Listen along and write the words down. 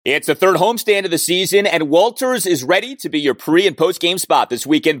It's the third homestand of the season, and Walters is ready to be your pre- and post-game spot this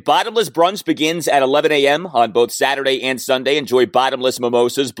weekend. Bottomless Brunch begins at 11 a.m. on both Saturday and Sunday. Enjoy bottomless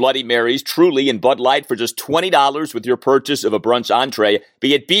mimosas, Bloody Marys, Truly, and Bud Light for just $20 with your purchase of a brunch entree.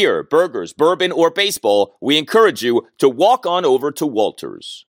 Be it beer, burgers, bourbon, or baseball, we encourage you to walk on over to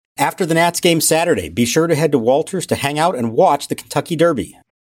Walters. After the Nats game Saturday, be sure to head to Walters to hang out and watch the Kentucky Derby.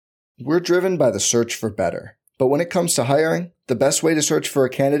 We're driven by the search for better. But when it comes to hiring, the best way to search for a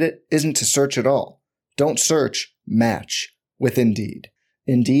candidate isn't to search at all. Don't search, match with Indeed.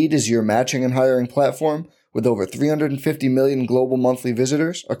 Indeed is your matching and hiring platform with over 350 million global monthly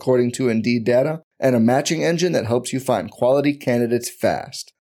visitors, according to Indeed data, and a matching engine that helps you find quality candidates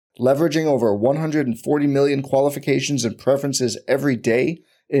fast. Leveraging over 140 million qualifications and preferences every day,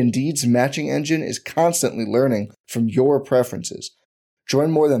 Indeed's matching engine is constantly learning from your preferences.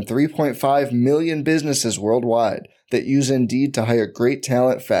 Join more than 3.5 million businesses worldwide that use Indeed to hire great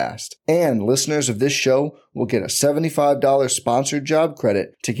talent fast. And listeners of this show will get a $75 sponsored job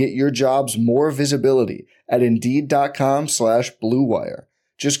credit to get your jobs more visibility at Indeed.com/Blue Wire.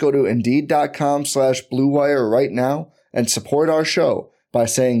 Just go to Indeed.com/Blue Wire right now and support our show by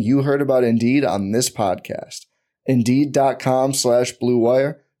saying you heard about Indeed on this podcast. Indeed.com/Blue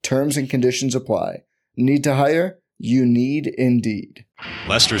Wire. Terms and conditions apply. Need to hire? You need Indeed.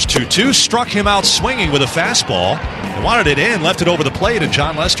 Lester's 2-2 struck him out swinging with a fastball. He wanted it in, left it over the plate, and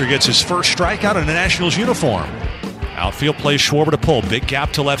John Lester gets his first strikeout in a Nationals uniform. Outfield plays Schwarber to pull. Big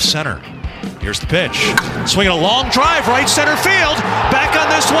gap to left center. Here's the pitch. Swinging a long drive, right center field. Back on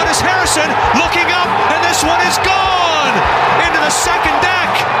this one is Harrison. Looking up, and this one is gone! Into the second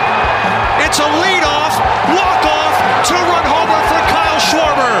deck. It's a leadoff, walk-off, two-run homer for Kyle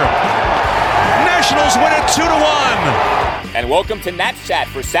Schwarber. Nationals win it 2-1. And welcome to Nats Chat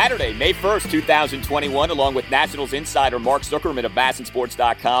for Saturday, May 1st, 2021, along with Nationals insider Mark Zuckerman of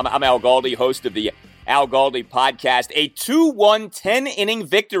MASNsports.com. I'm Al Galdi, host of the Al Galdi podcast. A 2-1 10-inning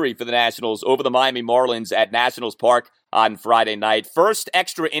victory for the Nationals over the Miami Marlins at Nationals Park on Friday night. First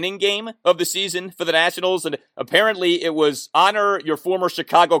extra inning game of the season for the Nationals, and apparently it was honor your former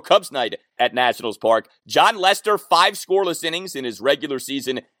Chicago Cubs night at Nationals Park. John Lester, 5 scoreless innings in his regular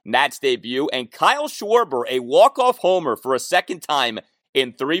season Nats debut, and Kyle Schwarber, a walk-off homer for a second time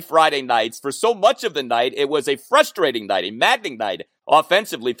in 3 Friday nights. For so much of the night, it was a frustrating night, a maddening night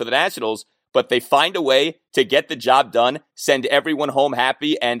offensively for the Nationals, but they find a way to get the job done, send everyone home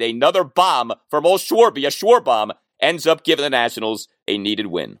happy, and another bomb from old Schwarby, a Schwar bomb, ends up giving the Nationals a needed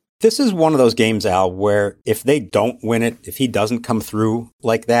win. This is one of those games, Al, where if they don't win it, if he doesn't come through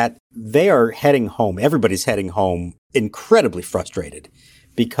like that, they are heading home. Everybody's heading home incredibly frustrated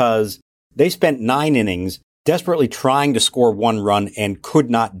because they spent 9 innings desperately trying to score 1 run and could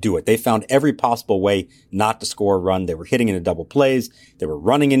not do it. They found every possible way not to score a run. They were hitting into double plays. They were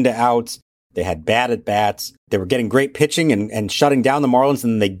running into outs. They had bad at-bats. They were getting great pitching and shutting down the Marlins,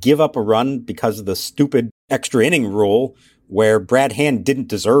 and then they give up a run because of the stupid extra inning rule where Brad Hand didn't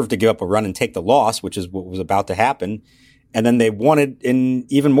deserve to give up a run and take the loss, which is what was about to happen. And then they won it in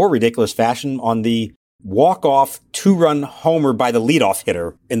even more ridiculous fashion on the walk-off 2-run homer by the leadoff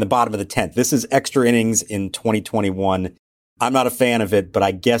hitter in the bottom of the 10th. This is extra innings in 2021. I'm not a fan of it, but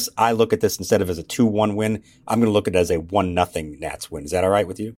I guess I look at this instead of as a 2-1 win. I'm going to look at it as a 1-0 Nats win. Is that all right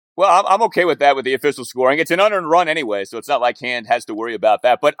with you? Well, I'm okay with that with the official scoring. It's an unearned run anyway, so it's not like Hand has to worry about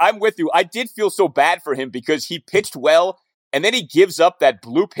that. But I'm with you. I did feel so bad for him because he pitched well, and then he gives up that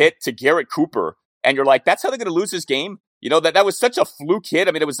bloop hit to Garrett Cooper. And you're like, that's how they're going to lose this game? You know, that was such a fluke hit.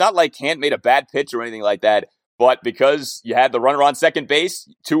 I mean, it was not like Hand made a bad pitch or anything like that. But because you had the runner on second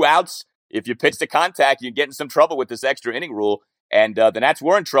base, 2 outs, if you pitch to contact, you get in some trouble with this extra inning rule. And the Nats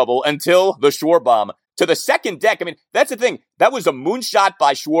were in trouble until the Schwarber bomb to the second deck. I mean, that's the thing. That was a moonshot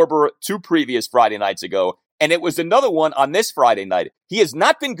by Schwarber 2 previous Friday nights ago. And it was another one on this Friday night. He has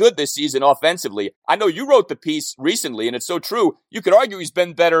not been good this season offensively. I know you wrote the piece recently, and it's so true. You could argue he's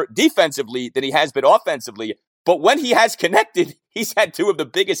been better defensively than he has been offensively. But when he has connected, he's had 2 of the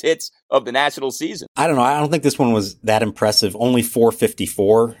biggest hits of the National season. I don't know. I don't think this one was that impressive. Only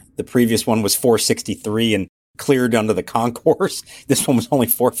 454. The previous one was 463 and cleared under the concourse. This one was only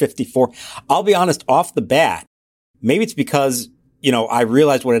 454. I'll be honest, off the bat, maybe it's because, you know, I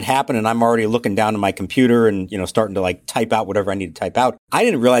realized what had happened and I'm already looking down at my computer and, you know, starting to like type out whatever I need to type out. I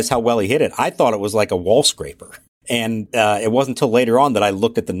didn't realize how well he hit it. I thought it was like a wall scraper. And it wasn't until later on that I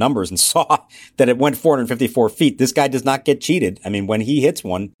looked at the numbers and saw that it went 454 feet. This guy does not get cheated. I mean, when he hits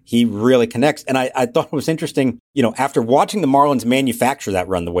one, he really connects. And I thought it was interesting, you know, after watching the Marlins manufacture that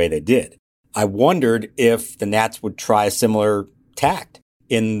run the way they did, I wondered if the Nats would try a similar tact.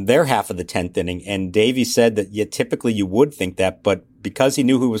 in their half of the 10th inning. And Davey said that typically you would think that, but because he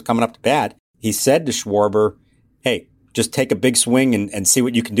knew who was coming up to bat, he said to Schwarber, hey, just take a big swing and see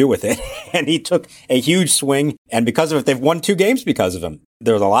what you can do with it. And he took a huge swing. And because of it, they've won 2 games because of him.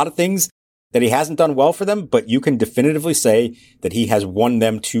 There's a lot of things that he hasn't done well for them, but you can definitively say that he has won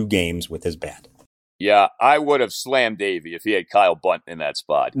them 2 games with his bat. Yeah, I would have slammed Davey if he had Kyle Bunt in that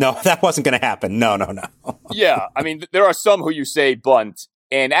spot. No, that wasn't going to happen. No. Yeah, I mean, there are some who you say bunt.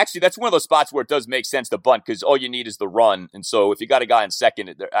 And actually, that's one of those spots where it does make sense to bunt because all you need is the run. And so if you got a guy in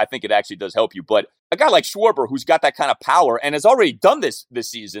second, I think it actually does help you. But a guy like Schwarber, who's got that kind of power and has already done this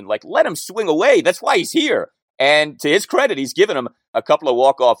season, like, let him swing away. That's why he's here. And to his credit, he's given him a couple of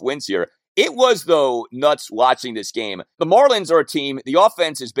walk-off wins here. It was, though, nuts watching this game. The Marlins are a team, the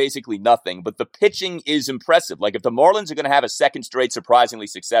offense is basically nothing, but the pitching is impressive. Like, if the Marlins are going to have a second straight surprisingly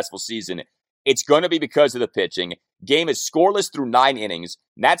successful season, it's going to be because of the pitching. Game is scoreless through 9 innings.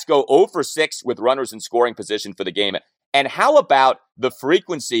 Nats go 0 for 6 with runners in scoring position for the game. And how about the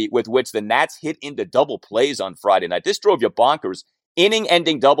frequency with which the Nats hit into double plays on Friday night? This drove you bonkers.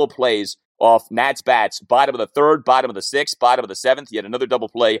 Inning-ending double plays off Nats bats. Bottom of the 3rd, bottom of the 6th, bottom of the 7th. Yet another double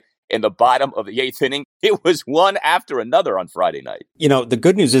play in the bottom of the 8th inning. It was one after another on Friday night. You know, the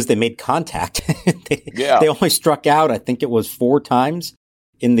good news is they made contact. They only struck out, I think it was 4 times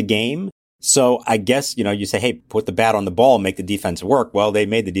in the game. So I guess, you say, hey, put the bat on the ball, make the defense work. Well, they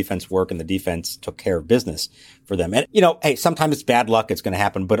made the defense work and the defense took care of business for them. And, hey, sometimes it's bad luck. It's going to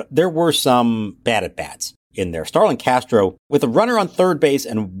happen. But there were some bad at-bats in there. Starlin Castro, with a runner on third base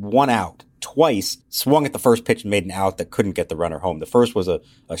and 1 out, twice swung at the first pitch and made an out that couldn't get the runner home. The first was a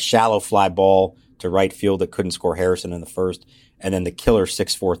shallow fly ball to right field that couldn't score Harrison in the first. And then the killer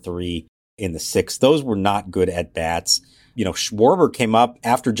 6-4-3 in the 6th. Those were not good at-bats. Schwarber came up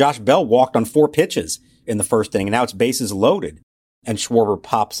after Josh Bell walked on 4 pitches in the first inning, and now it's bases loaded, and Schwarber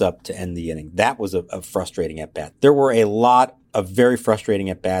pops up to end the inning. That was a frustrating at-bat. There were a lot of very frustrating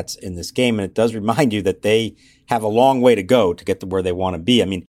at-bats in this game, and it does remind you that they have a long way to go to get to where they want to be. I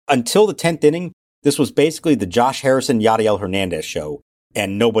mean, until the 10th inning, this was basically the Josh Harrison, Yadiel Hernandez show,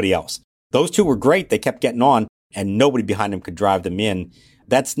 and nobody else. Those 2 were great. They kept getting on, and nobody behind them could drive them in.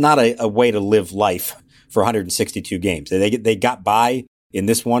 That's not a way to live life for 162 games. They got by in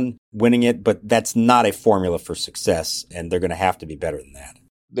this one, winning it, but that's not a formula for success, and they're going to have to be better than that.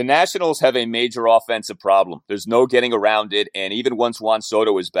 The Nationals have a major offensive problem. There's no getting around it, and even once Juan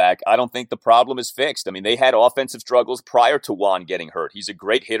Soto is back, I don't think the problem is fixed. I mean, they had offensive struggles prior to Juan getting hurt. He's a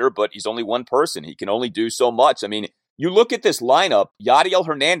great hitter, but he's only one person. He can only do so much. I mean, you look at this lineup, Yadiel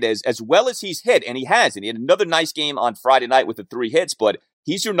Hernandez, as well as he's hit, and he had another nice game on Friday night with the 3 hits, but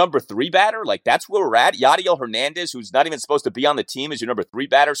he's your number 3 batter? Like, that's where we're at? Yadiel Hernandez, who's not even supposed to be on the team, is your number 3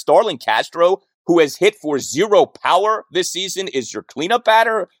 batter. Starlin Castro, who has hit for 0 power this season, is your cleanup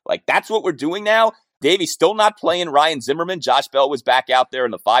batter? Like, that's what we're doing now? Davey's still not playing Ryan Zimmerman. Josh Bell was back out there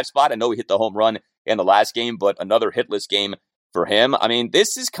in the 5 spot. I know he hit the home run in the last game, but another hitless game for him. I mean,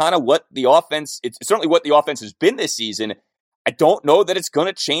 this is kind of what the offense, it's certainly what the offense has been this season. I don't know that it's going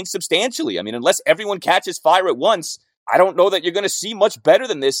to change substantially. I mean, unless everyone catches fire at once, I don't know that you're going to see much better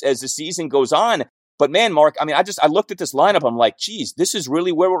than this as the season goes on. But man, Mark, I mean, I looked at this lineup. I'm like, geez, this is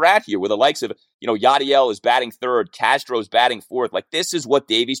really where we're at here, where the likes of, Yadiel is batting 3rd, Castro's batting 4th. Like, this is what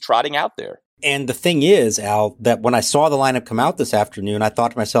Davey's trotting out there. And the thing is, Al, that when I saw the lineup come out this afternoon, I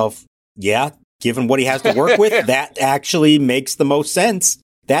thought to myself, yeah, given what he has to work with, that actually makes the most sense.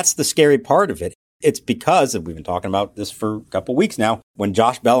 That's the scary part of it. It's because, and we've been talking about this for a couple weeks now, when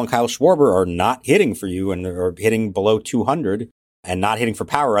Josh Bell and Kyle Schwarber are not hitting for you and are hitting below 200 and not hitting for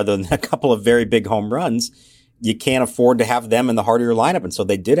power other than a couple of very big home runs, you can't afford to have them in the heart of your lineup. And so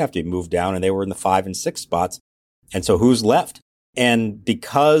they did have to move down, and they were in the 5 and 6 spots. And so who's left? And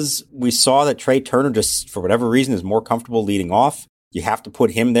because we saw that Trey Turner just, for whatever reason, is more comfortable leading off, you have to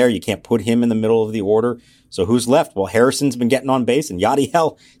put him there. You can't put him in the middle of the order. So who's left? Well, Harrison's been getting on base, and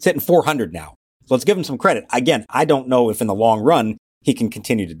Yadiel is hitting 400 now. So let's give him some credit. Again, I don't know if in the long run he can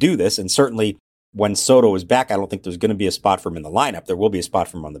continue to do this. And certainly when Soto is back, I don't think there's going to be a spot for him in the lineup. There will be a spot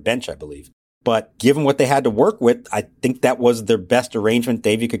for him on the bench, I believe. But given what they had to work with, I think that was their best arrangement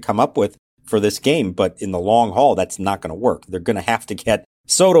Davey could come up with for this game. But in the long haul, that's not going to work. They're going to have to get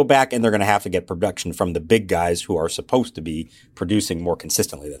Soto back, and they're going to have to get production from the big guys who are supposed to be producing more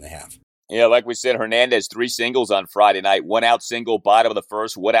consistently than they have. Yeah, like we said, Hernandez, 3 singles on Friday night. 1 out single, bottom of the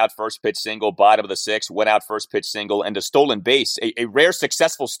 1st. 1 out first pitch single, bottom of the 6th. 1 out first pitch single, and a stolen base. A rare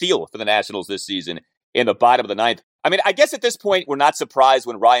successful steal for the Nationals this season in the bottom of the 9th. I mean, I guess at this point, we're not surprised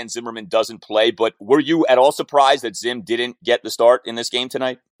when Ryan Zimmerman doesn't play, but were you at all surprised that Zim didn't get the start in this game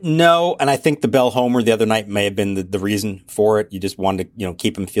tonight? No, and I think the Bell homer the other night may have been the reason for it. You just wanted to,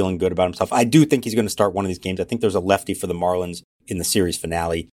 keep him feeling good about himself. I do think he's going to start one of these games. I think there's a lefty for the Marlins in the series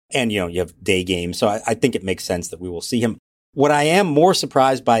finale, and, you have day games. So I think it makes sense that we will see him. What I am more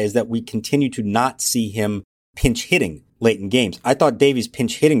surprised by is that we continue to not see him pinch hitting late in games. I thought Davies'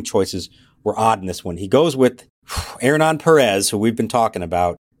 pinch hitting choices were odd in this one. He goes with Hernan Perez, who we've been talking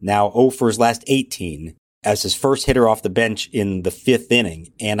about, now 0 for his last 18, as his first hitter off the bench in the 5th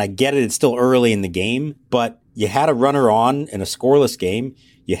inning. And I get it, it's still early in the game, but you had a runner on in a scoreless game.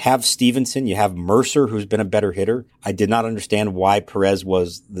 You have Stevenson, you have Mercer, who's been a better hitter. I did not understand why Perez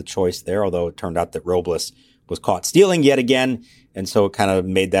was the choice there, although it turned out that Robles was caught stealing yet again, and so it kind of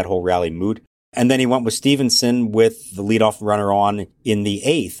made that whole rally moot. And then he went with Stevenson with the leadoff runner on in the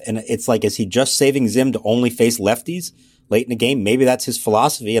 8th. And it's like, is he just saving Zim to only face lefties late in the game? Maybe that's his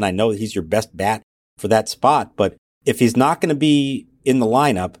philosophy, and I know that he's your best bat for that spot. But if he's not going to be in the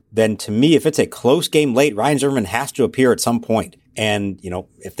lineup, then to me, if it's a close game late, Ryan Zimmerman has to appear at some point. And,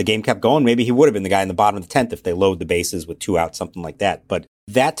 if the game kept going, maybe he would have been the guy in the bottom of the 10th if they load the bases with 2 outs, something like that. But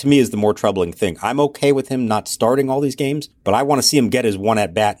that, to me, is the more troubling thing. I'm okay with him not starting all these games, but I want to see him get his one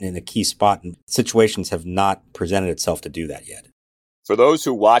at-bat in a key spot, and situations have not presented itself to do that yet. For those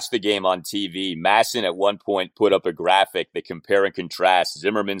who watch the game on TV, Masson at one point put up a graphic that compare and contrast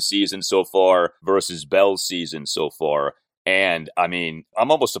Zimmerman's season so far versus Bell's season so far. And, I mean, I'm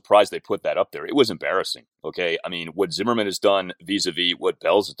almost surprised they put that up there. It was embarrassing, okay? I mean, what Zimmerman has done vis-a-vis what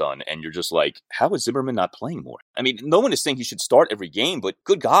Bell's done, and you're just like, how is Zimmerman not playing more? I mean, no one is saying he should start every game, but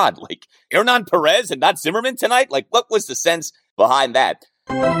good God, like, Hernan Perez and not Zimmerman tonight? Like, what was the sense behind that?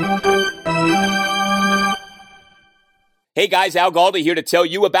 Hey guys, Al Galdi here to tell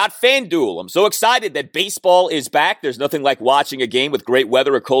you about FanDuel. I'm so excited that baseball is back. There's nothing like watching a game with great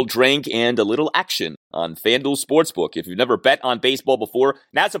weather, a cold drink, and a little action on FanDuel Sportsbook. If you've never bet on baseball before,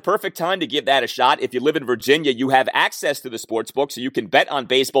 now's a perfect time to give that a shot. If you live in Virginia, you have access to the Sportsbook, so you can bet on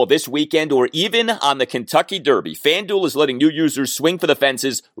baseball this weekend or even on the Kentucky Derby. FanDuel is letting new users swing for the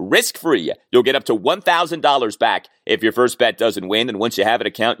fences risk-free. You'll get up to $1,000 back if your first bet doesn't win, and once you have an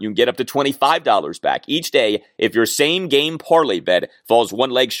account, you can get up to $25 back each day if your same-game parlay bet falls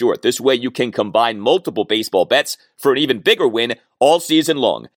one leg short. This way, you can combine multiple baseball bets for an even bigger win all season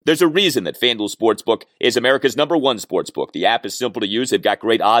long. There's a reason that FanDuel Sportsbook is America's #1 sportsbook. The app is simple to use. They've got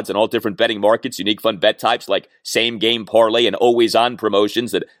great odds on all different betting markets, unique fun bet types like same-game parlay and always-on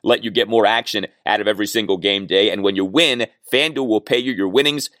promotions that let you get more action out of every single game day. And when you win, FanDuel will pay you your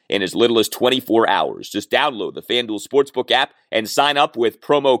winnings in as little as 24 hours. Just download the FanDuel Sportsbook app and sign up with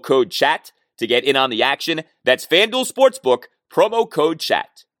promo code CHAT to get in on the action. That's FanDuel Sportsbook, promo code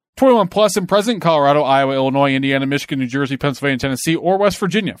CHAT. 21 plus and present in Colorado, Iowa, Illinois, Indiana, Michigan, New Jersey, Pennsylvania, Tennessee, or West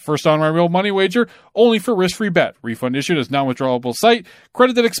Virginia. First online real money wager only for risk-free bet. Refund issued as non-withdrawable site.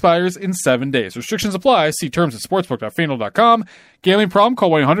 Credit that expires in 7 days. Restrictions apply. See terms at sportsbook.fanduel.com. Gambling problem?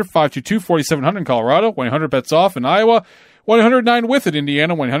 Call 1-800-522-4700 in Colorado. 1-800-BETS-OFF in Iowa. 1-800-9-WITH in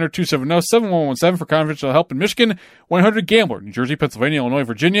Indiana. 1-800-270-7117 for confidential help in Michigan. 1-800-GAMBLER, New Jersey, Pennsylvania, Illinois,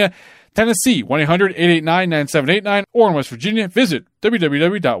 Virginia, Tennessee. 1-800-889-9789. Or in West Virginia, visit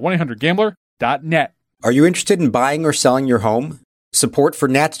www.1800gambler.net. Are you interested in buying or selling your home? Support for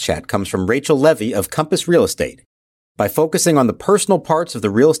Nats Chat comes from Rachel Levy of Compass Real Estate. By focusing on the personal parts of the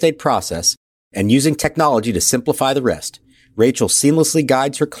real estate process and using technology to simplify the rest, Rachel seamlessly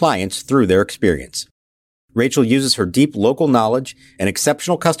guides her clients through their experience. Rachel uses her deep local knowledge and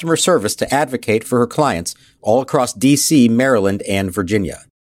exceptional customer service to advocate for her clients all across D.C., Maryland, and Virginia.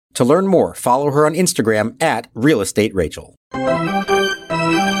 To learn more, follow her on Instagram at RealEstateRachel.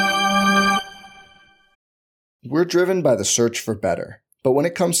 We're driven by the search for better. But when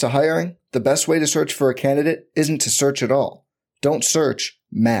it comes to hiring, the best way to search for a candidate isn't to search at all. Don't search,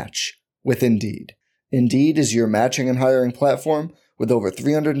 match with Indeed. Indeed is your matching and hiring platform with over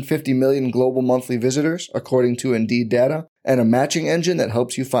 350 million global monthly visitors, according to Indeed data, and a matching engine that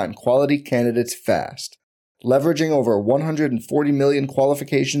helps you find quality candidates fast. Leveraging over 140 million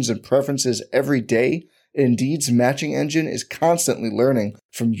qualifications and preferences every day, Indeed's matching engine is constantly learning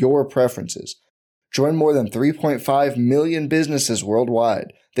from your preferences. Join more than 3.5 million businesses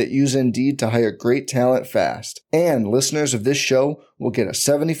worldwide that use Indeed to hire great talent fast. And listeners of this show will get a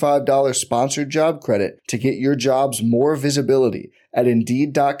 $75 sponsored job credit to get your jobs more visibility at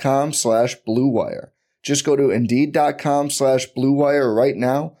Indeed.com/Blue Wire. Just go to Indeed.com/Blue Wire right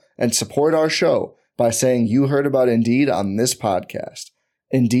now and support our show by saying you heard about Indeed on this podcast.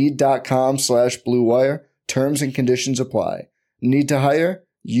 Indeed.com/Blue Wire. Terms and conditions apply. Need to hire?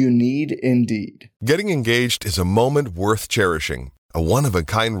 You need Indeed. Getting engaged is a moment worth cherishing. A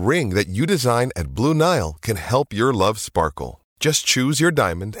one-of-a-kind ring that you design at Blue Nile can help your love sparkle. Just choose your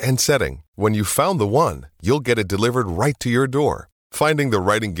diamond and setting. When you've found the one, you'll get it delivered right to your door. Finding the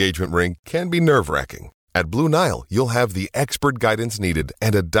right engagement ring can be nerve-wracking. At Blue Nile, you'll have the expert guidance needed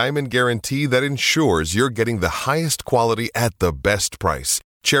and a diamond guarantee that ensures you're getting the highest quality at the best price.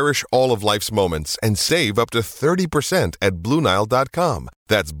 Cherish all of life's moments and save up to 30% at BlueNile.com.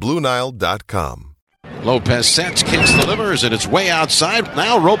 That's BlueNile.com. Lopez sets, kicks, delivers, and it's way outside.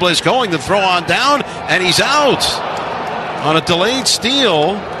 Now Robles going, the throw on down, and he's out on a delayed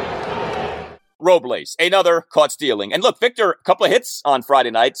steal. Robles, another caught stealing. And look, Victor, a couple of hits on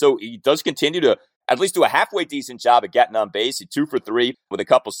Friday night, so he does continue to at least do a halfway decent job at getting on base. He 2 for 3 with a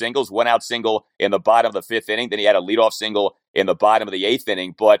couple singles, one out single in the bottom of the fifth inning. Then he had a leadoff single in the bottom of the eighth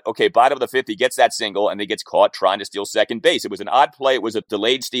inning. But, okay, bottom of the fifth, he gets that single, and he gets caught trying to steal second base. It was an odd play. It was a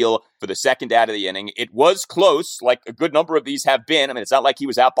delayed steal for the second out of the inning. It was close, like a good number of these have been. I mean, it's not like he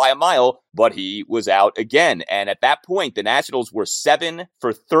was out by a mile, but he was out again. And at that point, the Nationals were 7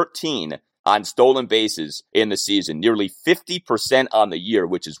 for 13 on stolen bases in the season, nearly 50% on the year,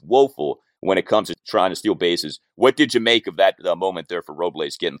 which is woeful when it comes to trying to steal bases. What did you make of that moment there for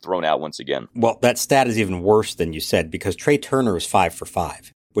Robles getting thrown out once again? Well, that stat is even worse than you said, because Trey Turner is 5 for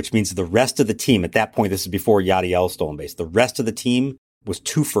 5, which means the rest of the team, at that point, this is before Yadiel stolen base, the rest of the team was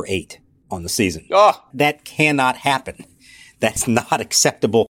 2 for 8 on the season. Oh. That cannot happen. That's not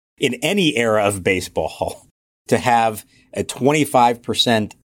acceptable in any era of baseball to have a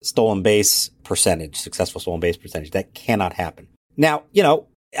 25% stolen base percentage, successful stolen base percentage. That cannot happen. Now,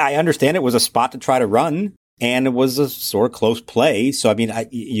 I understand it was a spot to try to run, and it was a sort of close play. So, I mean,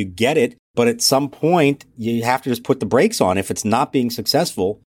 you get it. But at some point, you have to just put the brakes on. If it's not being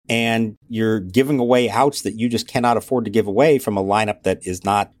successful and you're giving away outs that you just cannot afford to give away from a lineup that is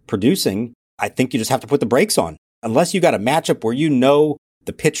not producing, I think you just have to put the brakes on. Unless you got a matchup where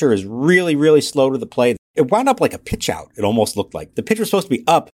the pitcher is really, really slow to the plate. It wound up like a pitch out, it almost looked like. The pitcher was supposed to be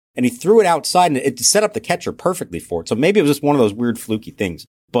up, and he threw it outside, and it set up the catcher perfectly for it. So maybe it was just one of those weird fluky things.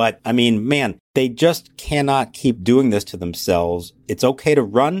 But, I mean, man, they just cannot keep doing this to themselves. It's okay to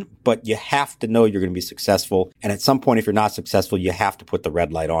run, but you have to know you're going to be successful. And at some point, if you're not successful, you have to put the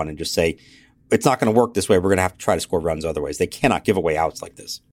red light on and just say, it's not going to work this way. We're going to have to try to score runs otherwise. They cannot give away outs like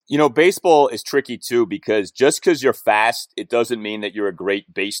this. Baseball is tricky, too, because just because you're fast, it doesn't mean that you're a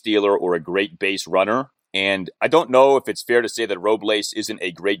great base stealer or a great base runner. And I don't know if it's fair to say that Robles isn't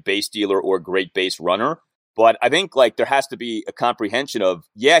a great base stealer or a great base runner. But I think, there has to be a comprehension of,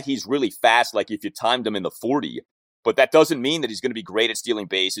 yeah, he's really fast, like if you timed him in the 40. But that doesn't mean that he's going to be great at stealing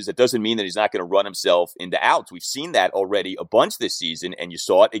bases. It doesn't mean that he's not going to run himself into outs. We've seen that already a bunch this season, and you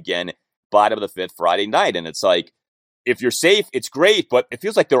saw it again bottom of the fifth Friday night. And it's like, if you're safe, it's great, but it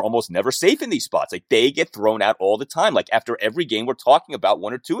feels like they're almost never safe in these spots. Like, they get thrown out all the time. Like, after every game, we're talking about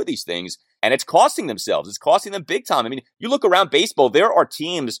one or two of these things, and it's costing themselves. It's costing them big time. I mean, you look around baseball, there are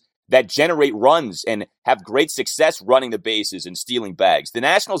teams that generate runs and have great success running the bases and stealing bags. The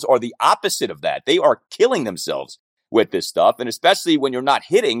Nationals are the opposite of that. They are killing themselves with this stuff, and especially when you're not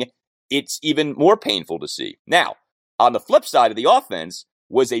hitting, it's even more painful to see. Now, on the flip side of the offense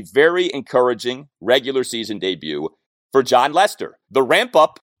was a very encouraging regular season debut for Jon Lester, the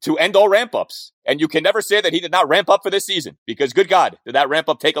ramp-up to end all ramp-ups. And you can never say that he did not ramp up for this season, because good God, did that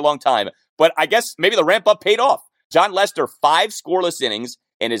ramp-up take a long time. But I guess maybe the ramp-up paid off. Jon Lester, 5 scoreless innings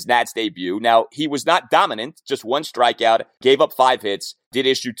in his Nats debut. Now, he was not dominant, just 1 strikeout, gave up 5 hits, did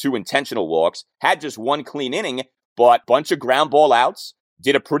issue 2 intentional walks, had just 1 clean inning, but bunch of ground ball outs,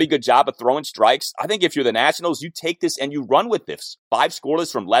 did a pretty good job of throwing strikes. I think if you're the Nationals, you take this and you run with this. 5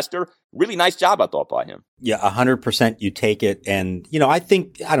 scoreless from Lester. Really nice job, I thought, by him. Yeah, 100% you take it. And, I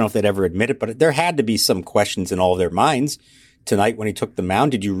don't know if they'd ever admit it, but there had to be some questions in all of their minds tonight when he took the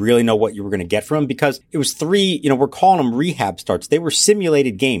mound. Did you really know what you were going to get from him? Because it was 3, we're calling them rehab starts. They were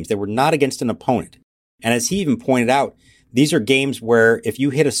simulated games. They were not against an opponent. And as he even pointed out, these are games where if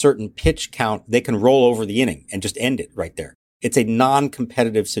you hit a certain pitch count, they can roll over the inning and just end it right there. It's a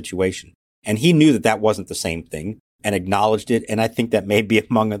non-competitive situation. And he knew that that wasn't the same thing and acknowledged it. And I think that may be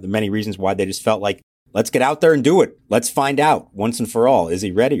among the many reasons why they just felt like, let's get out there and do it. Let's find out once and for all. Is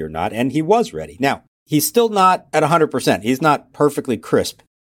he ready or not? And he was ready. Now, he's still not at 100%. He's not perfectly crisp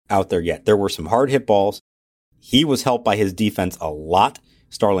out there yet. There were some hard hit balls. He was helped by his defense a lot.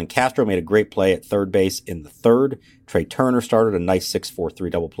 Starlin Castro made a great play at third base in the third. Trey Turner started a nice 6-4-3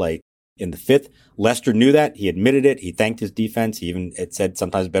 double play in the fifth. Lester knew that. He admitted it. He thanked his defense. He even said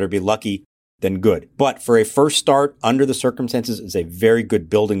sometimes better be lucky than good. But for a first start under the circumstances, is a very good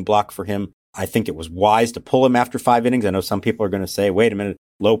building block for him. I think it was wise to pull him after 5 innings. I know some people are going to say, wait a minute,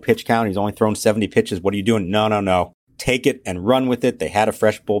 low pitch count. He's only thrown 70 pitches. What are you doing? No. Take it and run with it. They had a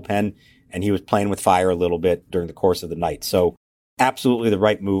fresh bullpen, and he was playing with fire a little bit during the course of the night. So absolutely the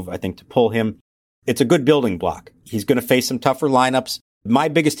right move, I think, to pull him. It's a good building block. He's going to face some tougher lineups. My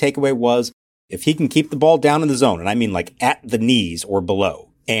biggest takeaway was if he can keep the ball down in the zone, and I mean like at the knees or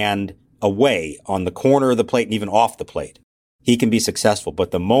below and away on the corner of the plate and even off the plate, he can be successful. But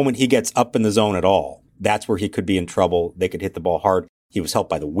the moment he gets up in the zone at all, that's where he could be in trouble. They could hit the ball hard. He was helped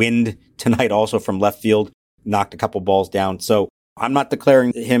by the wind tonight also from left field, knocked a couple balls down. So I'm not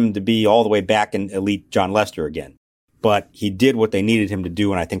declaring him to be all the way back in elite Jon Lester again, but he did what they needed him to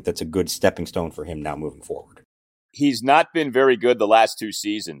do, and I think that's a good stepping stone for him now moving forward. He's not been very good the last 2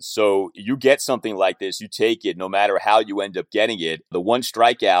 seasons. So you get something like this, you take it no matter how you end up getting it. The one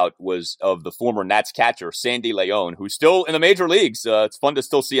strikeout was of the former Nats catcher, Sandy Leon, who's still in the major leagues. It's fun to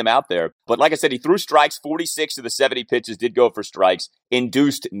still see him out there. But like I said, he threw strikes, 46 of the 70 pitches did go for strikes,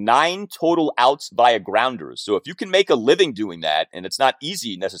 induced 9 total outs via grounders. So if you can make a living doing that, and it's not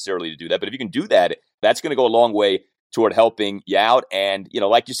easy necessarily to do that, but if you can do that, that's going to go a long way toward helping you out. And,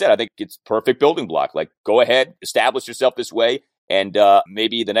 like you said, I think it's perfect building block. Like, go ahead, establish yourself this way. And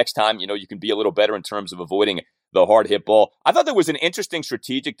maybe the next time, you can be a little better in terms of avoiding the hard hit ball. I thought there was an interesting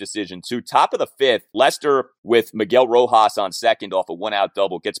strategic decision too. Top of the 5th, Lester with Miguel Rojas on second off a 1-out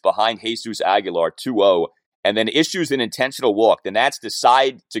double gets behind Jesus Aguilar 2-0 and then issues an intentional walk. The Nats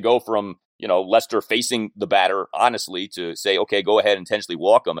decide to go from Lester facing the batter, honestly, to say, okay, go ahead and intentionally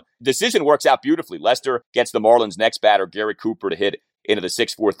walk him. Decision works out beautifully. Lester gets the Marlins' next batter, Garrett Cooper, to hit into the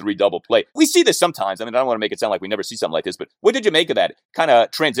 6-4-3 double play. We see this sometimes. I mean, I don't want to make it sound like we never see something like this, but what did you make of that kind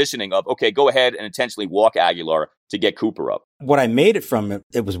of transitioning of, okay, go ahead and intentionally walk Aguilar to get Cooper up? What I made it from,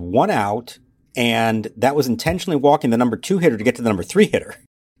 it was 1 out, and that was intentionally walking the number 2 hitter to get to the number 3 hitter.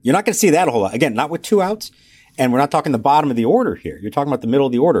 You're not going to see that a whole lot. Again, not with 2 outs. And we're not talking the bottom of the order here. You're talking about the middle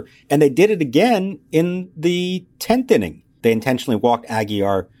of the order. And they did it again in the 10th inning. They intentionally walked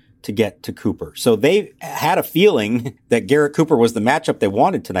Aguilar to get to Cooper. So they had a feeling that Garrett Cooper was the matchup they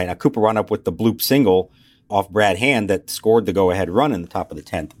wanted tonight. Now, Cooper wound up with the bloop single off Brad Hand that scored the go-ahead run in the top of the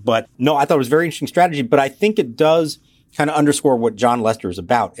 10th. But no, I thought it was a very interesting strategy. But I think it does kind of underscore what Jon Lester is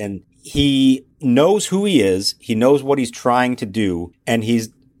about. And he knows who he is. He knows what he's trying to do. And he's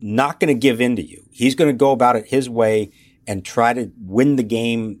not going to give in to you. He's going to go about it his way and try to win the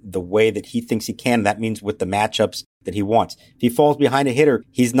game the way that he thinks he can. That means with the matchups that he wants. If he falls behind a hitter,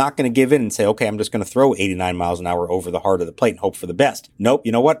 he's not going to give in and say, okay, I'm just going to throw 89 miles an hour over the heart of the plate and hope for the best. Nope.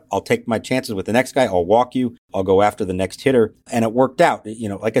 You know what? I'll take my chances with the next guy. I'll walk you. I'll go after the next hitter. And it worked out.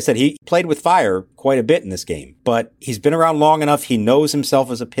 Like I said, he played with fire quite a bit in this game, but he's been around long enough. He knows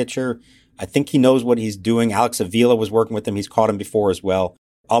himself as a pitcher. I think he knows what he's doing. Alex Avila was working with him. He's caught him before as well.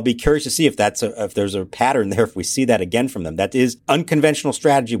 I'll be curious to see if there's a pattern there, if we see that again from them. That is unconventional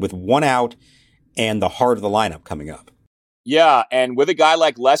strategy with 1 out and the heart of the lineup coming up. Yeah, and with a guy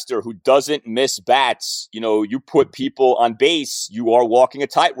like Lester who doesn't miss bats, you put people on base, you are walking a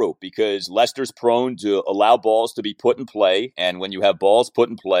tightrope because Lester's prone to allow balls to be put in play. And when you have balls put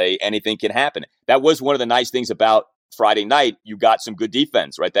in play, anything can happen. That was one of the nice things about Friday night. You got some good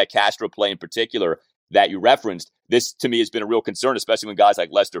defense, right? That Castro play in particular that you referenced. This, to me, has been a real concern, especially when guys like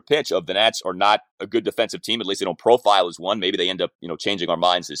Lester pitch. Of the Nats are not a good defensive team. At least they don't profile as one. Maybe they end up, changing our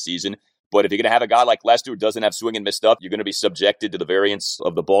minds this season. But if you're going to have a guy like Lester who doesn't have swing and miss stuff, you're going to be subjected to the variance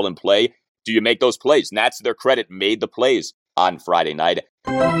of the ball in play. Do you make those plays? Nats, to their credit, made the plays on Friday night.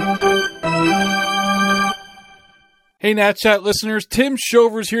 Hey, Nat Chat listeners, Tim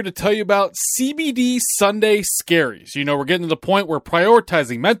Shover's here to tell you about CBD Sunday Scaries. We're getting to the point where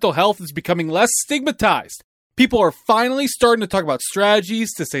prioritizing mental health is becoming less stigmatized. People are finally starting to talk about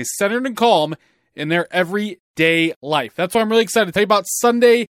strategies to stay centered and calm in their everyday life. That's why I'm really excited to tell you about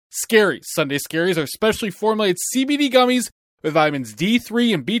Sunday Scaries. Sunday Scaries are specially formulated CBD gummies with vitamins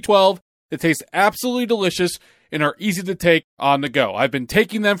D3 and B12 that taste absolutely delicious and are easy to take on the go. I've been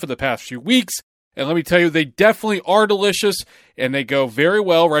taking them for the past few weeks, and let me tell you, they definitely are delicious, and they go very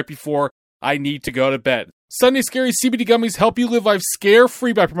well right before I need to go to bed. Sunday Scaries CBD gummies help you live life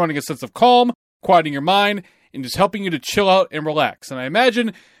scare-free by promoting a sense of calm, quieting your mind, and just helping you to chill out and relax. And I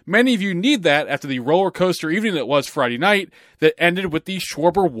imagine many of you need that after the roller coaster evening that was Friday night that ended with the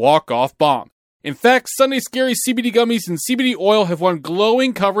Schwarber walk-off bomb. In fact, Sunday Scaries CBD gummies and CBD oil have won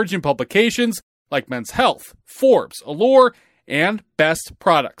glowing coverage in publications like Men's Health, Forbes, Allure, and Best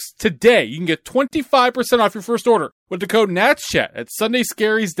Products. Today, you can get 25% off your first order with the code NATSCHAT at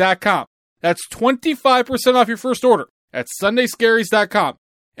SundayScaries.com. That's 25% off your first order at SundayScaries.com.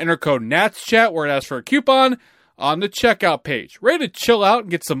 Enter code NATSCHAT where it asks for a coupon on the checkout page. Ready to chill out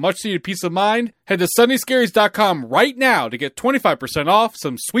and get some much-needed peace of mind? Head to SundayScaries.com right now to get 25% off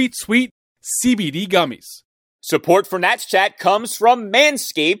some sweet, sweet CBD gummies. Support for Nats Chat comes from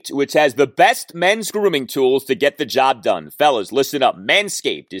Manscaped, which has the best men's grooming tools to get the job done. Fellas, listen up.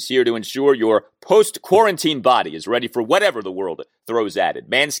 Manscaped is here to ensure your post-quarantine body is ready for whatever the world throws at it.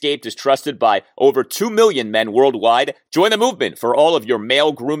 Manscaped is trusted by over 2 million men worldwide. Join the movement for all of your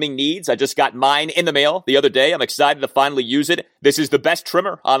male grooming needs. I just got mine in the mail the other day. I'm excited to finally use it. This is the best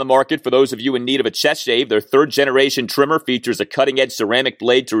trimmer on the market for those of you in need of a chest shave. Their third-generation trimmer features a cutting-edge ceramic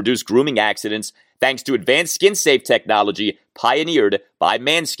blade to reduce grooming accidents, thanks to advanced skin-safe technology pioneered by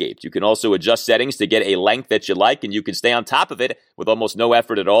Manscaped. You can also adjust settings to get a length that you like, and you can stay on top of it with almost no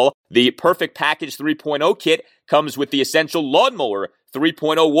effort at all. The Perfect Package 3.0 kit comes with the Essential Lawnmower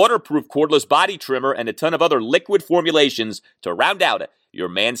 3.0 waterproof cordless body trimmer and a ton of other liquid formulations to round out your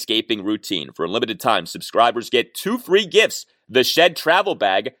manscaping routine. For a limited time, subscribers get 2 free gifts: the Shed Travel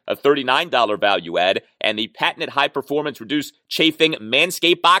Bag, a $39 value add, and the patented high-performance reduced chafing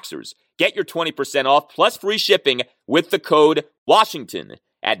Manscaped Boxers. Get your 20% off plus free shipping with the code WASHINGTON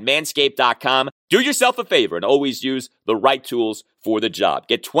at manscaped.com. Do yourself a favor and always use the right tools for the job.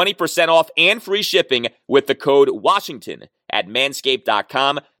 Get 20% off and free shipping with the code WASHINGTON at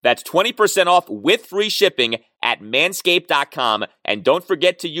manscaped.com. That's 20% off with free shipping at manscaped.com. And don't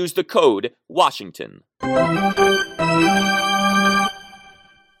forget to use the code WASHINGTON.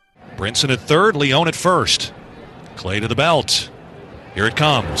 Brinson at third, Leone at first. Clay to the belt. Here it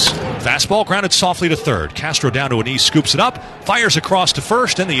comes. Fastball grounded softly to third. Castro down to a knee, scoops it up, fires across to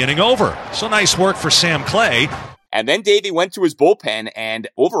first, and the inning over. So nice work for Sam Clay. And then Davey went to his bullpen, and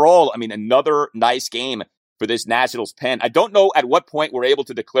overall, another nice game for this Nationals pen. I don't know at what point we're able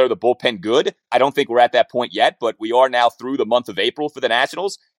to declare the bullpen good. I don't think we're at that point yet, but we are now through the month of April for the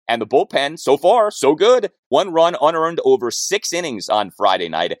Nationals. And the bullpen, so far, so good. 1 run unearned over 6 innings on Friday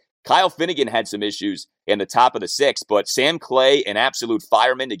night. Kyle Finnegan had some issues in the top of the 6th, but Sam Clay, an absolute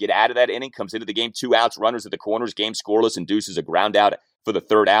fireman to get out of that inning, comes into the game 2 outs, runners at the corners, game scoreless, induces a ground out for the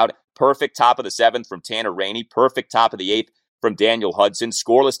 3rd out. Perfect top of the 7th from Tanner Rainey. Perfect top of the 8th from Daniel Hudson.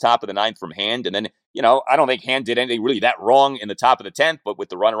 Scoreless top of the 9th from Hand. And then, I don't think Hand did anything really that wrong in the top of the 10th, but with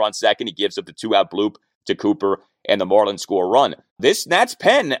the runner on second, he gives up the 2-out bloop to Cooper, and the Marlins score a run. This Nats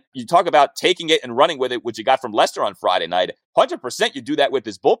pen, you talk about taking it and running with it, which you got from Lester on Friday night. 100% you do that with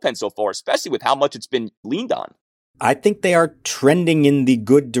this bullpen so far, especially with how much it's been leaned on. I think they are trending in the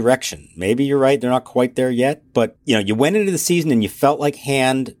good direction. Maybe you're right, they're not quite there yet, but you went into the season and you felt like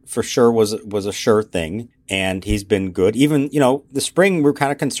Hand for sure was a sure thing, and he's been good. Even, the spring we're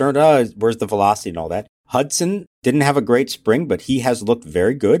kind of concerned, where's the velocity and all that. Hudson didn't have a great spring, but he has looked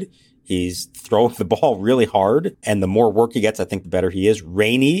very good. He's throwing the ball really hard, and the more work he gets, I think the better he is.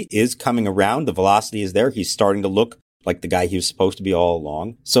 Rainey is coming around. The velocity is there. He's starting to look like the guy he was supposed to be all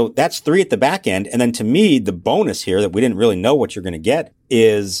along. So that's 3 at the back end. And then to me, the bonus here that we didn't really know what you're going to get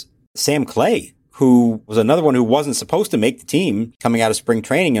is Sam Clay, who was another one who wasn't supposed to make the team coming out of spring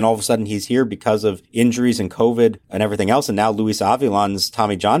training. And all of a sudden he's here because of injuries and COVID and everything else. And now Luis Avilan's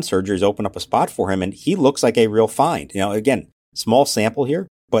Tommy John surgery has opened up a spot for him. And he looks like a real find. Again, small sample here,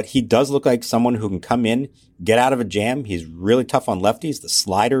 but he does look like someone who can come in, get out of a jam. He's really tough on lefties. The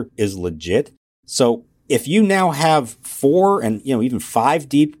slider is legit. So if you now have 4 and, even 5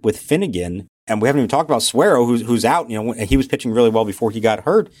 deep with Finnegan, and we haven't even talked about Suero, who's out, he was pitching really well before he got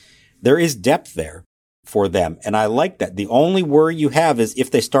hurt. There is depth there for them. And I like that. The only worry you have is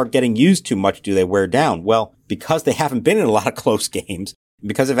if they start getting used too much, do they wear down? Well, because they haven't been in a lot of close games,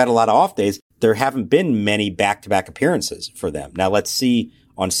 because they've had a lot of off days, there haven't been many back-to-back appearances for them. Now let's see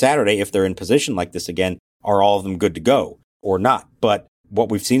on Saturday, if they're in position like this again, are all of them good to go or not? But what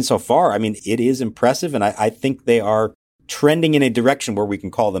we've seen so far, it is impressive, and I think they are trending in a direction where we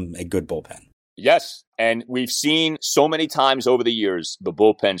can call them a good bullpen. Yes, and we've seen so many times over the years the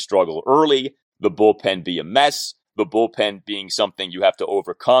bullpen struggle early, the bullpen be a mess, the bullpen being something you have to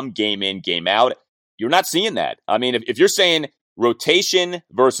overcome game in, game out. You're not seeing that. If you're saying rotation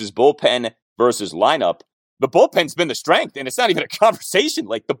versus bullpen versus lineup, the bullpen's been the strength, and it's not even a conversation.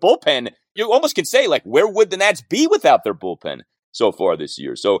 Like, the bullpen, you almost can say, where would the Nats be without their bullpen so far this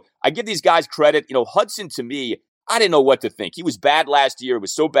year? So I give these guys credit. Hudson, to me, I didn't know what to think. He was bad last year. He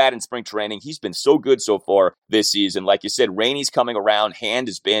was so bad in spring training. He's been so good so far this season. Like you said, Rainey's coming around. Hand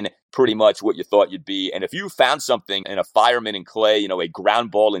has been pretty much what you thought you'd be. And if you found something in a fireman in Clay, a ground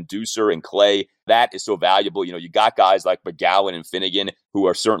ball inducer in Clay, that is so valuable. You got guys like McGowan and Finnegan who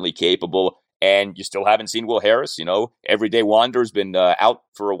are certainly capable. And you still haven't seen Will Harris. Everyday Wander's been out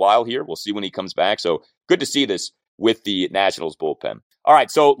for a while here. We'll see when he comes back. So good to see this with the Nationals bullpen. All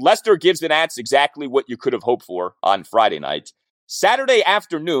right, so Lester gives the Nats exactly what you could have hoped for on Friday night. Saturday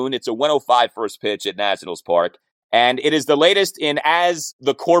afternoon, it's a 1:05 first pitch at Nationals Park, and it is the latest in As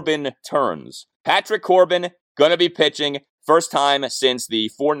the Corbin Turns. Patrick Corbin going to be pitching, first time since the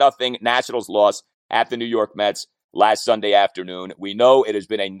 4-0 Nationals loss at the New York Mets last Sunday afternoon. We know it has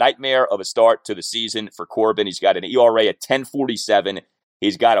been a nightmare of a start to the season for Corbin. He's got an ERA at 10.47.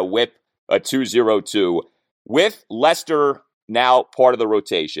 He's got a whip, a 2.02. With Lester now part of the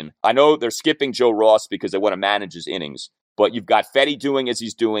rotation, I know they're skipping Joe Ross because they want to manage his innings, but you've got Fedde doing as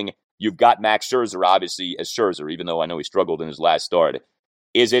he's doing. You've got Max Scherzer, obviously, as Scherzer, even though I know he struggled in his last start.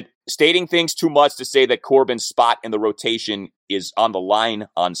 Is it stating things too much to say that Corbin's spot in the rotation is on the line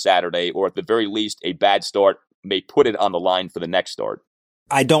on Saturday, or at the very least, a bad start may put it on the line for the next start?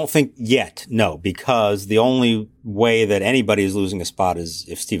 I don't think yet, no, because the only way that anybody is losing a spot is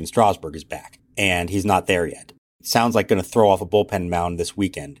if Steven Strasburg is back, and he's not there yet. It sounds like going to throw off a bullpen mound this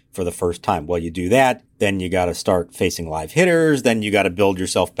weekend for the first time. Well, you do that, then you got to start facing live hitters, then you got to build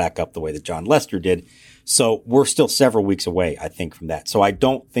yourself back up the way that John Lester did. So we're still several weeks away, I think, from that. So I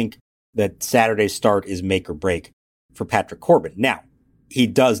don't think that Saturday's start is make or break for Patrick Corbin. Now, he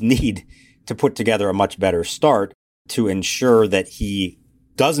does need to put together a much better start to ensure that he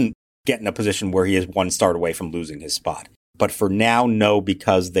doesn't get in a position where he is one start away from losing his spot. But for now, no,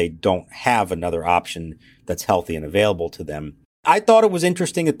 because they don't have another option that's healthy and available to them. I thought it was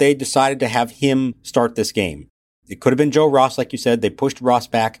interesting that they decided to have him start this game. It could have been Joe Ross, like you said. They pushed Ross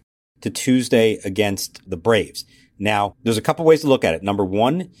back to Tuesday against the Braves. Now, there's a couple ways to look at it. Number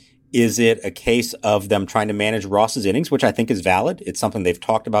one, is it a case of them trying to manage Ross's innings, which I think is valid? It's something they've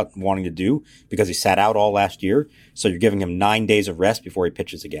talked about wanting to do because he sat out all last year. So you're giving him 9 days of rest before he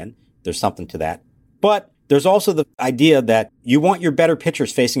pitches again. There's something to that. But there's also the idea that you want your better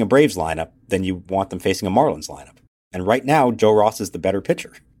pitchers facing a Braves lineup than you want them facing a Marlins lineup. And right now, Joe Ross is the better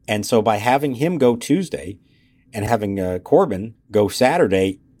pitcher. And so by having him go Tuesday and having Corbin go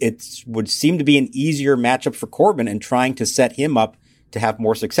Saturday, it would seem to be an easier matchup for Corbin and trying to set him up to have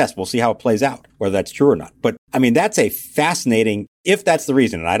more success. We'll see how it plays out, whether that's true or not. But I mean, that's a fascinating, if that's the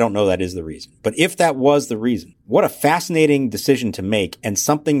reason, and I don't know that is the reason, but if that was the reason, what a fascinating decision to make, and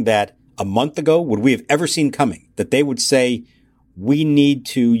something that a month ago, would we have ever seen coming? That they would say, we need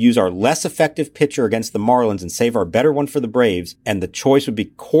to use our less effective pitcher against the Marlins and save our better one for the Braves. And the choice would be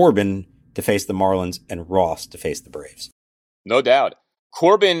Corbin to face the Marlins and Ross to face the Braves. No doubt.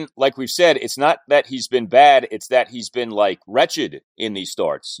 Corbin, like we've said, it's not that he's been bad. It's that he's been like wretched in these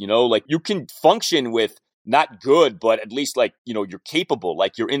starts. You know, like you can function with not good, but at least like, you know, you're capable,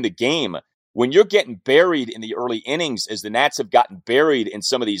 like you're in the game. When you're getting buried in the early innings, as the Nats have gotten buried in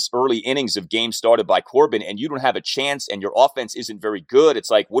some of these early innings of games started by Corbin, and you don't have a chance and your offense isn't very good,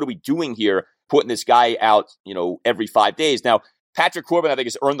 it's like, what are we doing here putting this guy out, you know, every 5 days? Now, Patrick Corbin, I think,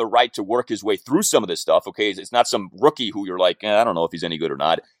 has earned the right to work his way through some of this stuff, okay? It's not some rookie who you're like, I don't know if he's any good or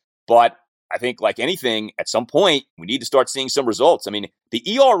not. But I think, like anything, at some point, we need to start seeing some results. I mean, the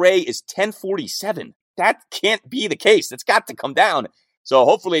ERA is 10.47. That can't be the case. It's got to come down. So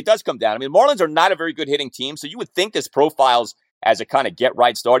hopefully it does come down. I mean, Marlins are not a very good hitting team, so you would think this profiles as a kind of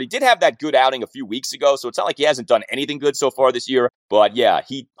get-right start. He did have that good outing a few weeks ago, so it's not like he hasn't done anything good so far this year. But yeah,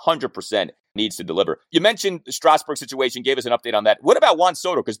 he 100% needs to deliver. You mentioned the Strasburg situation, gave us an update on that. What about Juan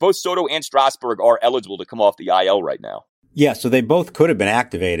Soto? Because both Soto and Strasburg are eligible to come off the IL right now. Yeah, so they both could have been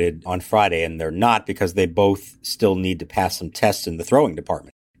activated on Friday, and they're not because they both still need to pass some tests in the throwing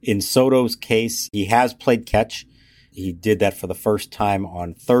department. In Soto's case, he has played catch. He did that for the first time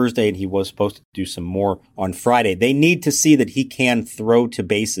on Thursday, and he was supposed to do some more on Friday. They need to see that he can throw to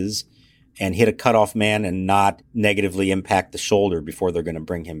bases and hit a cutoff man and not negatively impact the shoulder before they're going to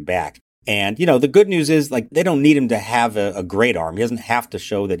bring him back. And, you know, the good news is, like, they don't need him to have a great arm. He doesn't have to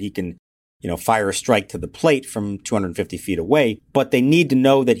show that he can, you know, fire a strike to the plate from 250 feet away, but they need to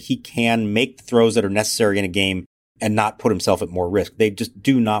know that he can make the throws that are necessary in a game and not put himself at more risk. They just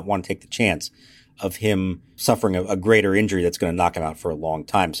do not want to take the chance of him suffering a greater injury that's going to knock him out for a long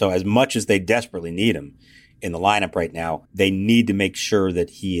time. So as much as they desperately need him in the lineup right now, they need to make sure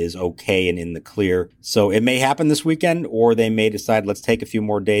that he is okay and in the clear. So it may happen this weekend, or they may decide, let's take a few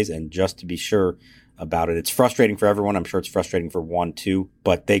more days and just to be sure about it. It's frustrating for everyone. I'm sure it's frustrating for Juan too,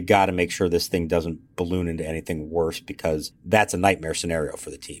 but they got to make sure this thing doesn't balloon into anything worse, because that's a nightmare scenario for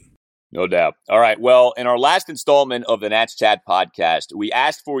the team. No doubt. All right. Well, in our last installment of the Nats Chat podcast, we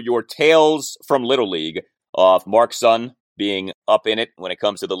asked for your tales from Little League of Mark's son being up in it when it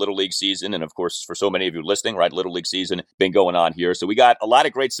comes to the Little League season. And of course, for so many of you listening, right, Little League season been going on here. So we got a lot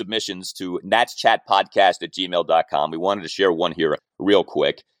of great submissions to natschatpodcast@gmail.com. We wanted to share one here real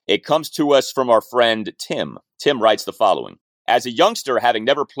quick. It comes to us from our friend Tim. Tim writes the following. As a youngster, having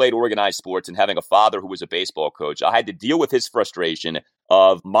never played organized sports and having a father who was a baseball coach, I had to deal with his frustration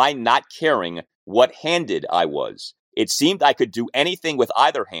of my not caring what handed I was. It seemed I could do anything with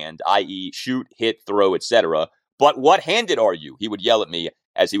either hand, i.e. shoot, hit, throw, etc. But what handed are you? He would yell at me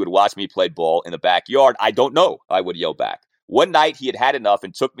as he would watch me play ball in the backyard. I don't know, I would yell back. One night he had had enough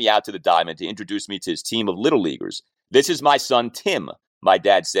and took me out to the diamond to introduce me to his team of little leaguers. This is my son, Tim, my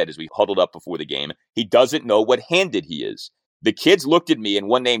dad said as we huddled up before the game. He doesn't know what handed he is. The kids looked at me and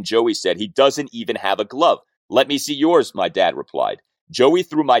one named Joey said, he doesn't even have a glove. Let me see yours, my dad replied. Joey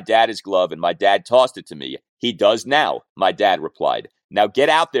threw my dad his glove and my dad tossed it to me. He does now, my dad replied. Now get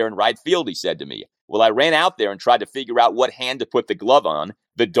out there in right field, he said to me. Well, I ran out there and tried to figure out what hand to put the glove on.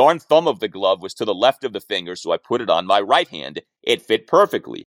 The darn thumb of the glove was to the left of the finger, so I put it on my right hand. It fit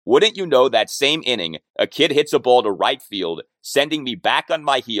perfectly. Wouldn't you know, that same inning, a kid hits a ball to right field, sending me back on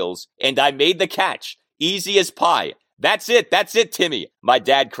my heels, and I made the catch. Easy as pie. That's it, Timmy, my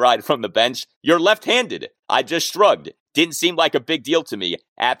dad cried from the bench. You're left-handed. I just shrugged. Didn't seem like a big deal to me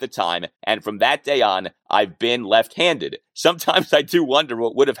at the time, and from that day on, I've been left-handed. Sometimes I do wonder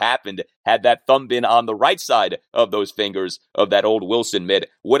what would have happened had that thumb been on the right side of those fingers of that old Wilson mitt.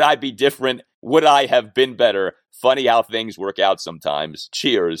 Would I be different? Would I have been better? Funny how things work out sometimes.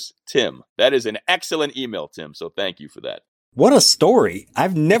 Cheers, Tim. That is an excellent email, Tim, so thank you for that. What a story.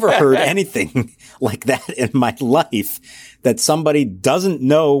 I've never heard anything like that in my life, that somebody doesn't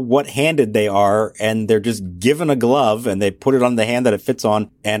know what handed they are and they're just given a glove and they put it on the hand that it fits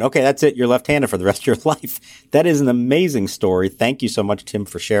on and okay, that's it. You're left-handed for the rest of your life. That is an amazing story. Thank you so much, Tim,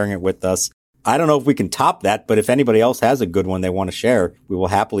 for sharing it with us. I don't know if we can top that, but if anybody else has a good one they want to share, we will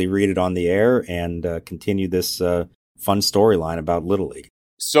happily read it on the air and continue this fun storyline about Little League.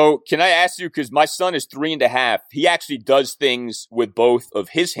 So can I ask you, because my son is 3.5, he actually does things with both of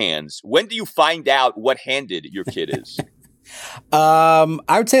his hands. When do you find out what handed your kid is? I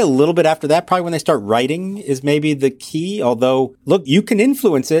would say a little bit after that, probably when they start writing is maybe the key. Although, look, you can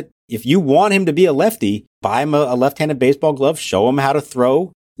influence it. If you want him to be a lefty, buy him a left-handed baseball glove, show him how to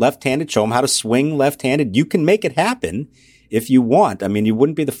throw left-handed, show him how to swing left-handed. You can make it happen if you want. I mean, you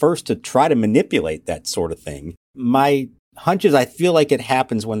wouldn't be the first to try to manipulate that sort of thing. My hunches, I feel like it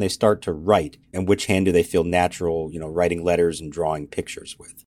happens when they start to write, and which hand do they feel natural, writing letters and drawing pictures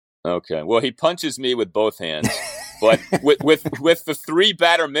with. Okay. Well, he punches me with both hands, but with the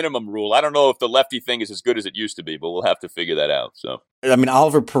 3-batter minimum rule, I don't know if the lefty thing is as good as it used to be, but we'll have to figure that out. So, I mean,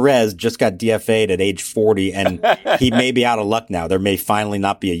 Oliver Perez just got DFA'd at age 40, and he may be out of luck now. There may finally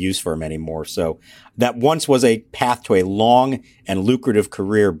not be a use for him anymore. So that once was a path to a long and lucrative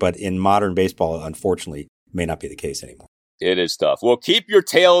career, but in modern baseball, unfortunately, may not be the case anymore. It is tough. Well, keep your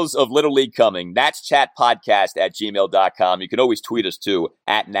tales of Little League coming. NatsChatPodcast@gmail.com. You can always tweet us too,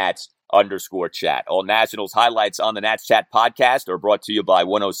 @Nats_chat. All Nationals highlights on the Nats Chat podcast are brought to you by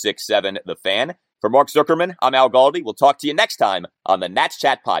 106.7 The Fan. For Mark Zuckerman, I'm Al Galdi. We'll talk to you next time on the Nats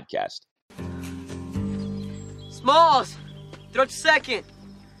Chat podcast. Smalls, throw to second.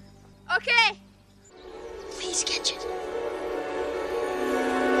 Okay. Please catch it.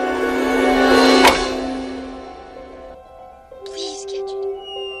 Please catch it.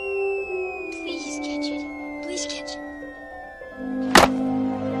 Please catch it. Please catch it.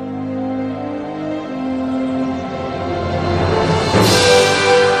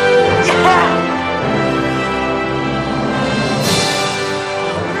 Yeah!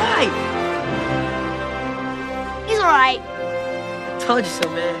 All right. He's all right. Told you so,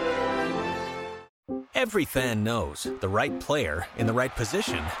 man. Every fan knows the right player in the right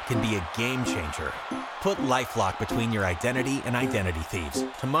position can be a game changer. Put LifeLock between your identity and identity thieves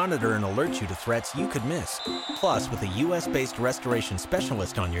to monitor and alert you to threats you could miss. Plus, with a U.S.-based restoration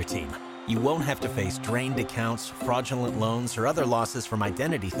specialist on your team, you won't have to face drained accounts, fraudulent loans, or other losses from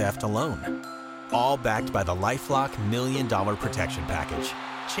identity theft alone. All backed by the LifeLock $1 Million Protection Package.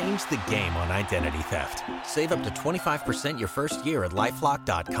 Change the game on identity theft. Save up to 25% your first year at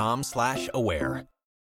LifeLock.com/aware.